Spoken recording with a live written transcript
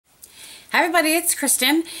Hi everybody, it's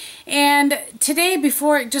Kristin, and today,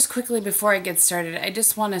 just quickly before I get started, I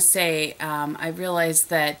just want to say I realize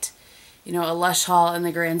that, a Lush Haul in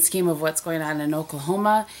the grand scheme of what's going on in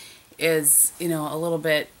Oklahoma is, a little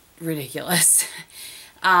bit ridiculous.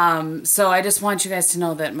 So I just want you guys to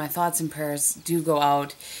know that my thoughts and prayers do go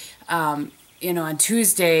out, on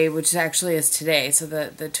Tuesday, which actually is today, so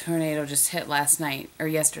the tornado just hit last night, or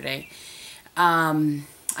yesterday.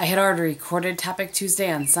 I had already recorded Topic Tuesday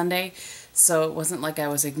on Sunday, so it wasn't like I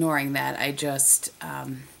was ignoring that. I just,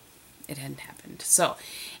 it hadn't happened. So,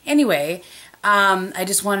 anyway, I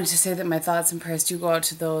just wanted to say that my thoughts and prayers do go out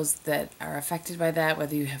to those that are affected by that,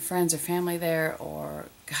 whether you have friends or family there, or,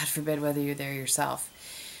 God forbid, whether you're there yourself.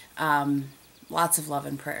 Lots of love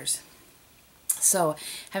and prayers. So,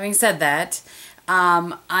 having said that,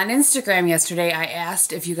 on Instagram yesterday, I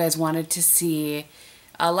asked if you guys wanted to see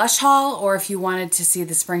a Lush Haul or if you wanted to see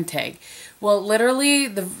the spring tag. Well, literally,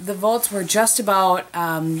 the votes were just about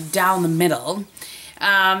down the middle.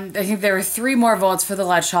 I think there were 3 more votes for the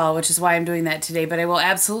Lush Haul, which is why I'm doing that today. But I will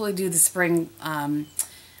absolutely do the spring,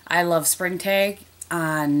 I love spring tag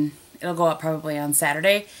on, it'll go up probably on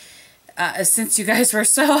Saturday. Since you guys were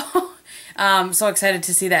so, so excited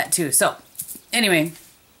to see that too. So, anyway,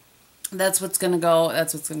 that's what's going to go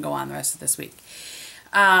on the rest of this week.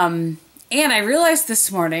 And I realized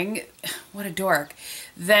this morning, what a dork,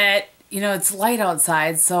 that, it's light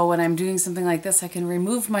outside, so when I'm doing something like this, I can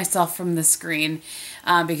remove myself from the screen,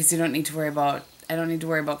 because I don't need to worry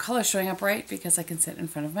about color showing up right, because I can sit in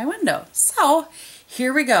front of my window. So,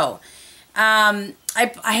 here we go. I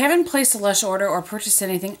haven't placed a Lush order or purchased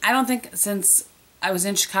anything, I don't think, since I was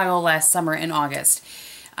in Chicago last summer in August.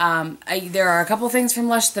 There are a couple things from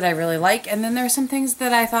Lush that I really like, and then there are some things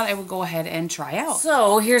that I thought I would go ahead and try out.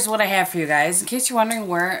 So here's what I have for you guys. In case you're wondering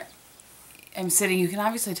where I'm sitting, you can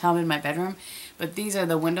obviously tell I'm in my bedroom, but these are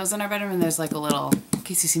the windows in our bedroom, and there's like a little, in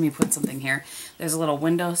case you see me put something here, there's a little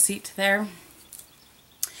window seat there.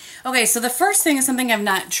 Okay, so the first thing is something I've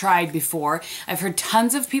not tried before. I've heard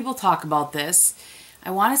tons of people talk about this.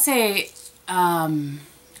 I want to say,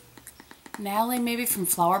 Natalie, maybe from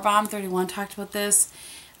Flower Bomb 31 talked about this.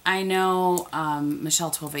 I know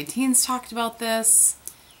Michelle 1218's talked about this.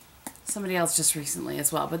 Somebody else just recently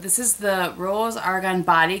as well. But this is the Rose Argan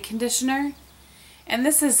Body Conditioner. And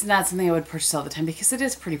this is not something I would purchase all the time because it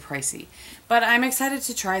is pretty pricey. But I'm excited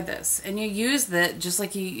to try this. And you use that just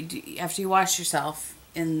like you do after you wash yourself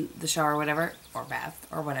in the shower or whatever, or bath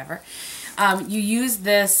or whatever. You use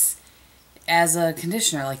this as a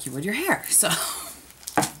conditioner like you would your hair. So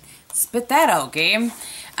spit that out, game.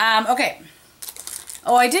 Okay.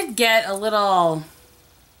 Oh, I did get a little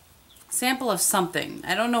sample of something.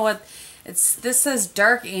 I don't know what it's. This says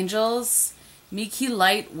Dark Angels, Miki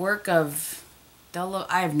Light work of Dello.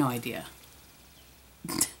 I have no idea.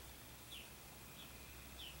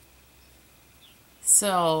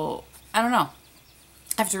 So, I don't know.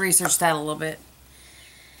 I have to research that a little bit.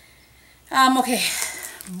 Okay.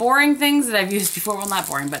 Boring things that I've used before. Well, not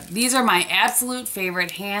boring, but these are my absolute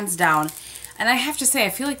favorite, hands down. And I have to say, I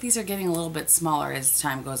feel like these are getting a little bit smaller as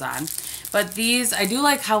time goes on. But these, I do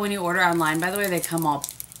like how when you order online, by the way, they come all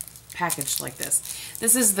packaged like this.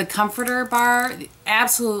 This is the Comforter Bar.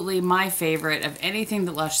 Absolutely my favorite of anything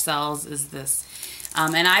that Lush sells is this.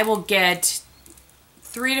 And I will get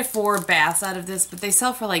 3 to 4 baths out of this, but they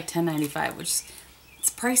sell for like $10.95, which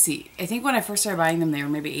it's pricey. I think when I first started buying them, they were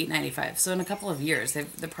maybe $8.95. So in a couple of years,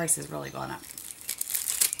 the price has really gone up.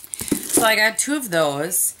 So I got 2 of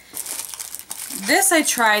those. This I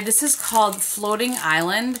tried. This is called Floating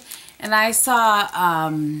Island, and I saw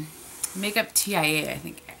Makeup TIA. I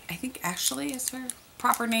think actually is her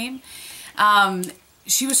proper name.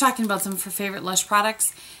 She was talking about some of her favorite Lush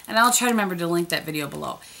products, and I'll try to remember to link that video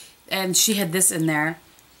below. And she had this in there,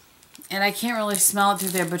 and I can't really smell it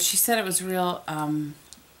through there, but she said it was real.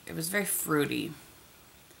 It was very fruity.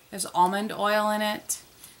 There's almond oil in it,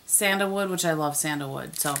 sandalwood, which I love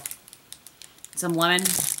sandalwood. So some lemon.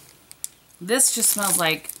 This just smells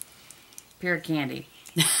like pure candy.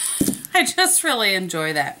 I just really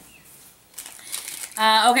enjoy that.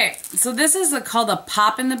 Okay, so this is called a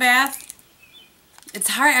Pop in the Bath. It's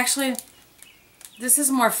hard, actually, this is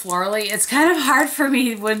more florally. It's kind of hard for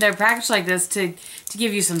me when they're packaged like this to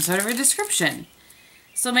give you some sort of a description.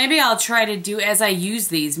 So maybe I'll try to do, as I use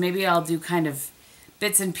these, maybe I'll do kind of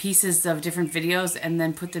bits and pieces of different videos and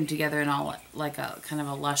then put them together in all like a kind of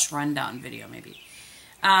a Lush rundown video maybe.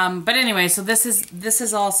 But anyway, so this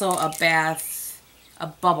is also a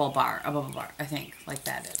bubble bar, I think, like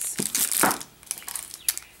that is.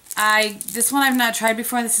 This one I've not tried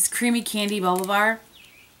before. This is Creamy Candy Bubble Bar.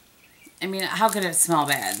 I mean, how could it smell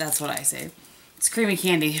bad? That's what I say. It's creamy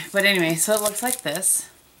candy. But anyway, so it looks like this.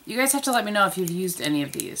 You guys have to let me know if you've used any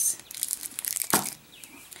of these.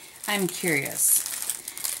 I'm curious.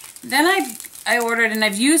 Then I ordered, and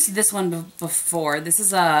I've used this one before. This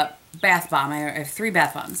is a bath bomb. I have 3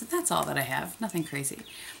 bath bombs, and that's all that I have. Nothing crazy.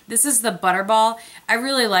 This is the Butterball. I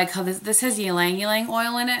really like how this has ylang ylang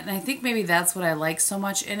oil in it, and I think maybe that's what I like so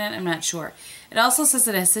much in it. I'm not sure. It also says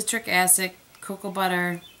it has citric acid, cocoa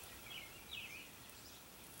butter,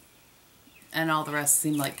 and all the rest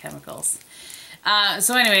seem like chemicals.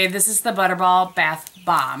 So anyway, this is the Butterball Bath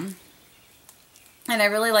Bomb. And I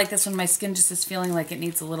really like this one. My skin just is feeling like it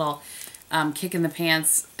needs a little kick in the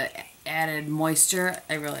pants, added moisture.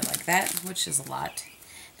 I really like that, which is a lot.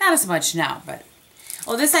 Not as much now, but...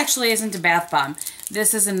 Oh, this actually isn't a bath bomb.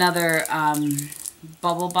 This is another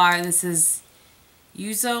bubble bar. This is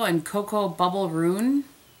Yuzu and Cocoa Bubble Rune.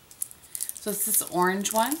 So it's this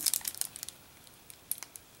orange one.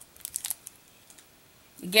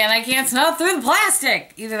 Again, I can't smell through the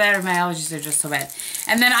plastic. Either that or my allergies are just so bad.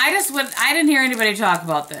 And then I didn't hear anybody talk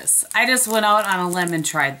about this. I just went out on a limb and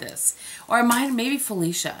tried this. Or it might, maybe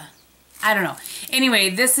Felicia. I don't know.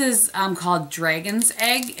 Anyway, this is called Dragon's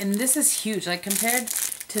Egg. And this is huge. Like compared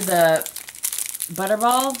to the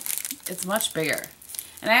Butterball, it's much bigger.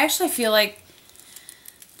 And I actually feel like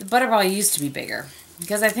the Butterball used to be bigger.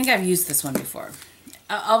 Because I think I've used this one before.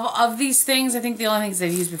 Of these things, I think the only things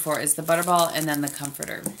I've used before is the Butterball and then the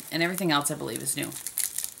Comforter. And everything else I believe is new.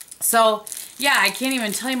 So, yeah, I can't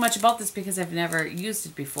even tell you much about this because I've never used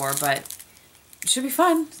it before, but it should be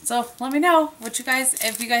fun. So, let me know what you guys,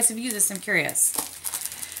 if you guys have used this. I'm curious.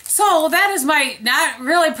 So, that is my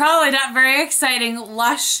probably not very exciting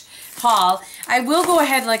Lush haul. I will go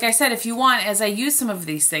ahead, like I said, if you want, as I use some of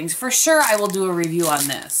these things, for sure I will do a review on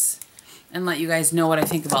this and let you guys know what I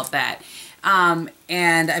think about that.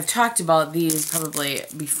 And I've talked about these probably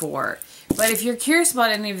before. But if you're curious about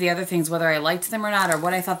any of the other things, whether I liked them or not, or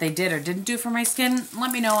what I thought they did or didn't do for my skin,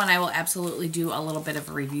 let me know and I will absolutely do a little bit of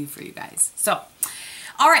a review for you guys. So,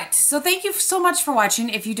 alright, so thank you so much for watching.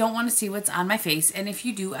 If you don't want to see what's on my face, and if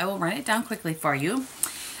you do, I will run it down quickly for you.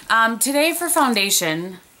 Today for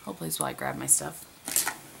foundation, hopefully while I grab my stuff.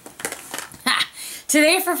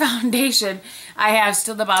 Today for foundation, I have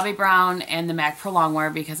still the Bobbi Brown and the MAC Pro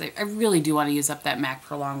Longwear because I really do want to use up that MAC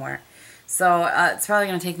Pro Longwear. So it's probably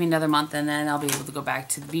going to take me another month and then I'll be able to go back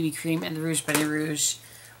to the BB Cream and the Rouge Benny Rouge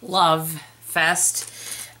Love Fest.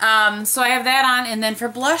 So I have that on. And then for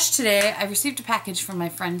blush today, I received a package from my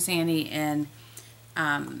friend Sandy in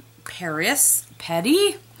Paris,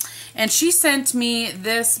 Petty. And she sent me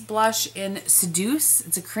this blush in Seduce.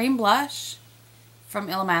 It's a cream blush from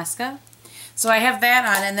Illamasqua. So I have that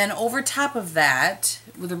on, and then over top of that,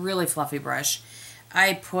 with a really fluffy brush,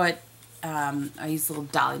 I put, I use a little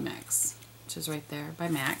Dolly Mix, which is right there by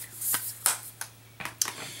MAC.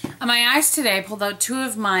 On my eyes today, I pulled out 2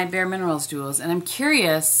 of my Bare Minerals duos, and I'm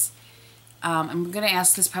curious, I'm going to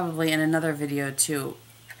ask this probably in another video too.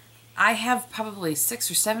 I have probably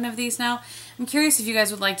 6 or 7 of these now. I'm curious if you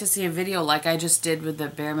guys would like to see a video like I just did with the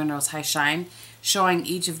Bare Minerals High Shine, showing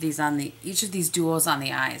each of these duos on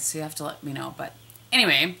the eyes. So you have to let me know. But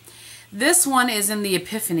anyway, this one is in the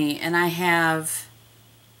Epiphany, and I have,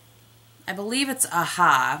 I believe it's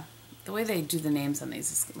Aha. The way they do the names on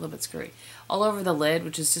these is a little bit screwy. All over the lid,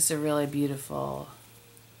 which is just a really beautiful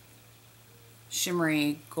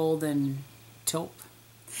shimmery golden taupe.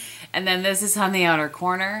 And then this is on the outer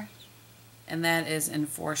corner, and that is in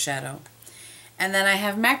Foreshadow. And then I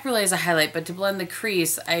have MAC Brulee as a highlight, but to blend the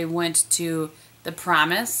crease, I went to the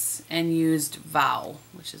Promise and used Vow,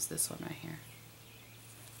 which is this one right here.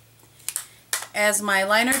 As my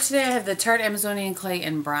liner today, I have the Tarte Amazonian Clay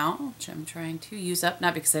in Brown, which I'm trying to use up,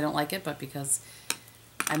 not because I don't like it, but because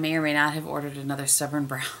I may or may not have ordered another Stubborn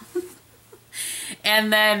Brown.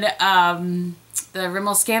 And then the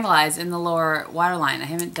Rimmel Scandalize in the lower waterline. I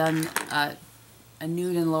haven't done a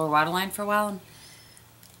nude in the lower waterline for a while, and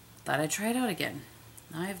thought I'd try it out again.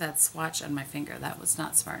 Now I have that swatch on my finger. That was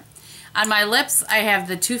not smart. On my lips, I have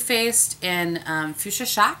the Too Faced in Fuchsia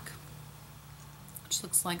Shock, which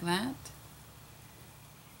looks like that.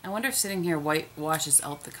 I wonder if sitting here white washes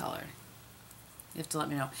out the color. You have to let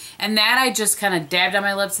me know. And that I just kind of dabbed on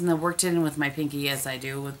my lips and then worked it in with my pinky, as I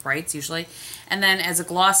do with brights usually. And then as a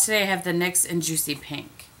gloss today, I have the NYX in Juicy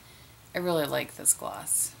Pink. I really like this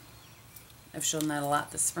gloss. I've shown that a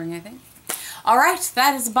lot this spring, I think. Alright,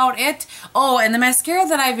 that is about it. Oh, and the mascara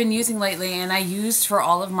that I've been using lately, and I used for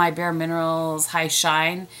all of my Bare Minerals High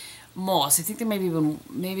Shine most. I think there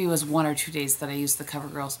maybe it was 1 or 2 days that I used the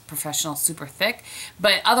CoverGirl Professional Super Thick.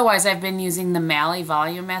 But otherwise, I've been using the Mally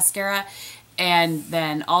Volume Mascara. And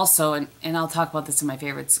then also, and I'll talk about this in my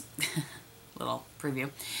favorites little preview.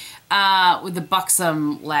 With the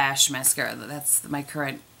Buxom Lash mascara. That's my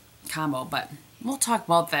current combo, but we'll talk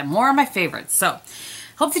about that. More of my favorites. So,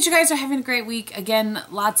 hope that you guys are having a great week. Again,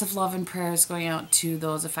 lots of love and prayers going out to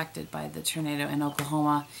those affected by the tornado in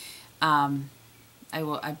Oklahoma.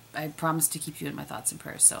 I promise to keep you in my thoughts and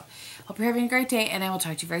prayers. So, hope you're having a great day, and I will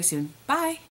talk to you very soon. Bye!